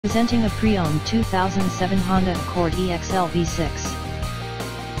Presenting a pre-owned 2007 Honda Accord EXL V6.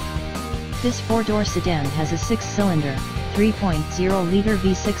 This four-door sedan has a 6-cylinder, 3.0-liter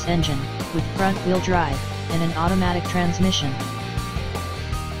V6 engine, with front-wheel drive, and an automatic transmission.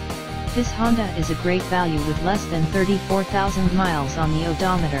 This Honda is a great value with less than 34,000 miles on the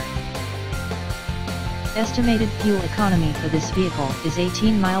odometer. Estimated fuel economy for this vehicle is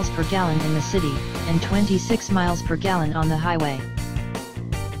 18 miles per gallon in the city, and 26 miles per gallon on the highway.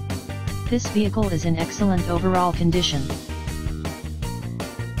 This vehicle is in excellent overall condition.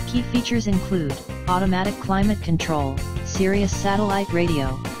 Key features include automatic climate control, Sirius satellite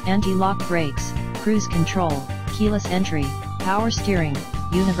radio, anti-lock brakes, cruise control, keyless entry, power steering,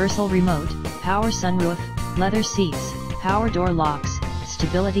 universal remote, power sunroof, leather seats, power door locks,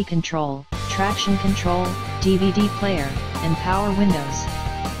 stability control, traction control, DVD player, and power windows.